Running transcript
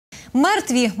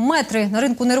Мертві метри. На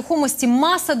ринку нерухомості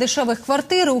маса дешевих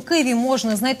квартир. У Києві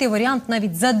можна знайти варіант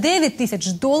навіть за 9 тисяч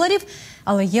доларів.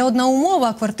 Але є одна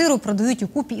умова – квартиру продають у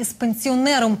купі із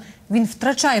пенсіонером. Він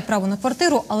втрачає право на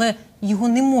квартиру, але його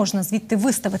не можна звідти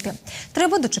виставити.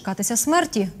 Треба дочекатися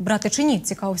смерті. Брати чи ні,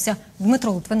 цікавився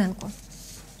Дмитро Литвиненко.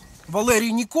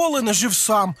 Валерій ніколи не жив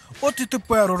сам. От і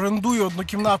тепер орендує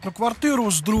однокімнатну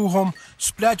квартиру з другом.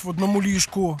 Сплять в одному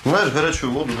ліжку. Знаєш,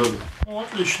 гарячу воду дали.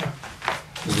 Отлично.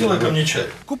 Сделай ко мне чай.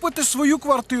 Купити свою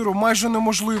квартиру майже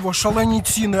неможливо. Шалені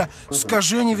ціни,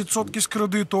 скажені відсотки з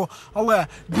кредиту. Але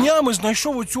днями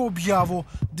знайшов оцю об'яву.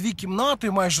 2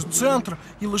 кімнати, майже центр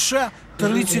і лише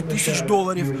 30 тисяч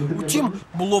доларів. Утім,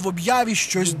 було в об'яві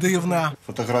щось дивне.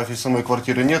 Фотографій самої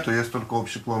квартири нету, є тільки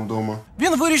общий план дому.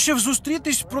 Він вирішив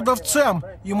зустрітись з продавцем,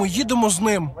 і ми їдемо з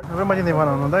ним. Ви Марина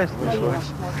Івановна, да, слышали?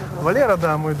 Валера,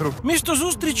 да, мой друг. Місто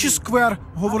зустрічі – сквер.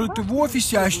 Говорити в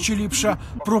офісі, а ще ліпше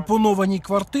 – пропонованій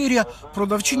квартирі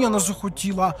продавчиня не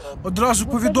захотіла. Одразу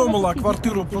повідомила,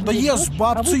 квартиру продає з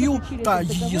бабцею та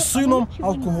її сином –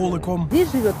 алкоголиком.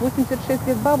 Здесь живет 86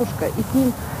 лет бабушка, и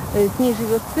с ней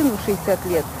живет сын в 60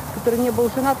 лет, который не был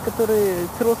женат, который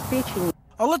цирроз печени.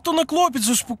 Але то не клопіт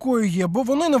заспокоює, бо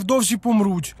вони невдовзі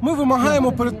помруть. Ми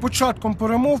вимагаємо перед початком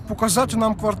перемов показати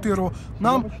нам квартиру.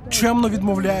 Нам чемно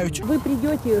відмовляють. Вы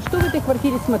придете, что в этой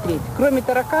квартире смотреть? Кроме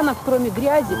тараканов, кроме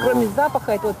грязи, кроме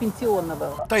запаха этого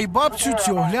пенсионного. Та й бабцю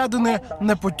ці оглядини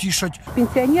не потішать.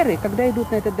 Пенсионеры, когда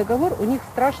идут на этот договор, у них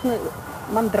страшный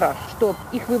мандраж, что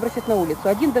их выбросят на улицу.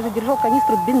 Один даже держал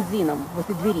канистру бензином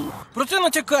возле двери. Проте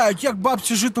натякають, як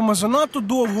бабці житиме занадто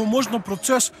довго, можна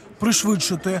процес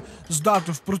пришвидшити,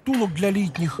 здати в притулок для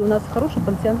літніх. У нас хороший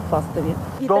пансион в Фастове.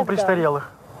 Дом престарелых.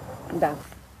 Да.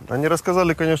 Они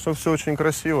рассказали, конечно, все очень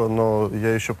красиво, но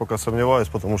я еще пока сомневаюсь,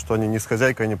 потому что они ни с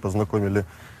хозяйкой не познакомили,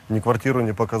 ни квартиру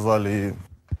не показали.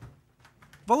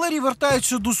 Валерій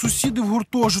вертається до сусідів в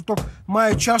гуртожиток,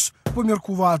 має час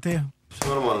поміркувати. Все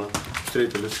нормально,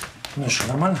 встретились. Ну что,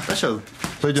 нормально? А сейчас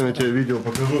пойдем, я тебе видео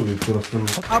покажу и все расскажу.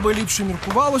 Аби ліпше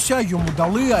міркувалося, йому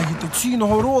дали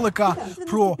агітаційного ролика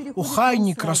про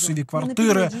охайні красиві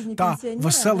квартири та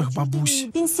веселих бабусь.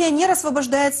 Пенсионер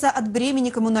освобождается от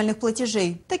бремени коммунальных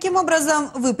платежей. Таким образом,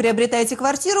 вы приобретаете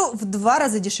квартиру в 2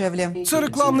 раза дешевле. Це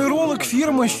рекламний ролик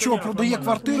фірми, що продає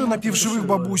квартири напівживих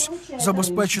бабусь.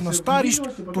 Забезпечена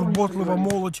старість, турботлива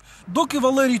молодь. Доки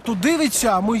Валерій то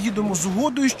дивиться, ми їдемо з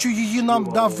угодою, що її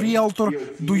нам дав ріелтор,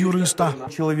 до юриста.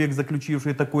 Человек,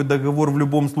 заключивший такой договор, в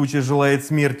любом случае желает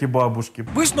смерти бабушки.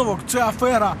 Висновок – це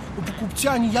афера. У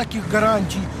покупця ніяких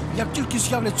гарантій. Як тільки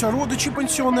з'являться родичі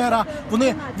пенсіонера,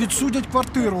 вони відсудять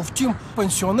квартиру. Втім,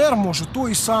 пенсіонер може то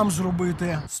і сам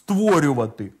зробити.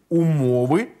 Створювати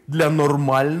умови для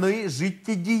нормальної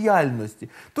життєдіяльності.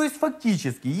 То есть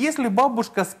фактически, если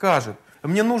бабушка скажет,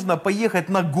 мне нужно поехать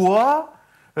на Гоа,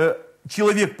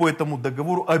 человек по этому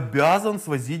договору обязан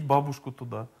свозить бабушку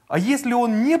туда. А если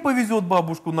он не повезет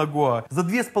бабушку на Гоа, за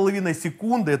 2,5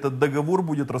 секунды этот договор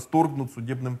будет расторгнут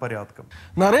судебным порядком.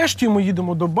 Нарешті ми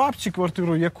їдемо до бабці,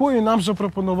 квартиру якої нам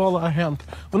запропонувала агент.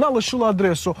 Вона лишила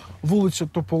адресу: вулиця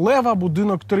Тополева,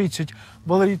 будинок 30.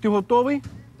 Валерій, ти готовий?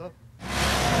 Да.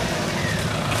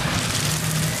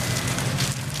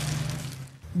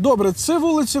 Добре, це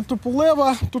вулиця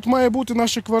Тополева. Тут має бути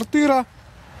наша квартира.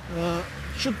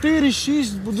 4,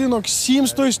 6, будинок 7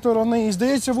 з тої сторони. І,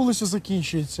 здається, вулиця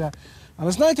закінчується.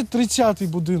 Але знаєте, 30-й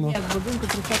будинок? Як будинку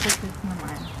 30-й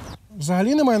немає.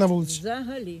 Взагалі немає на вулиці?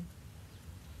 Взагалі.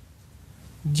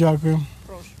 Дякую.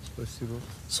 Прошу. Спасибо.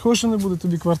 Схоже, не буде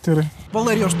тобі квартири.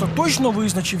 Валерій остаточно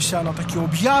визначився на такі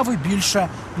об'яви більше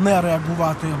не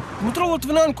реагувати. Дмитро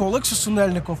Литвиненко, Олексій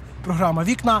Синельников. Програма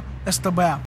 «Вікна» СТБ.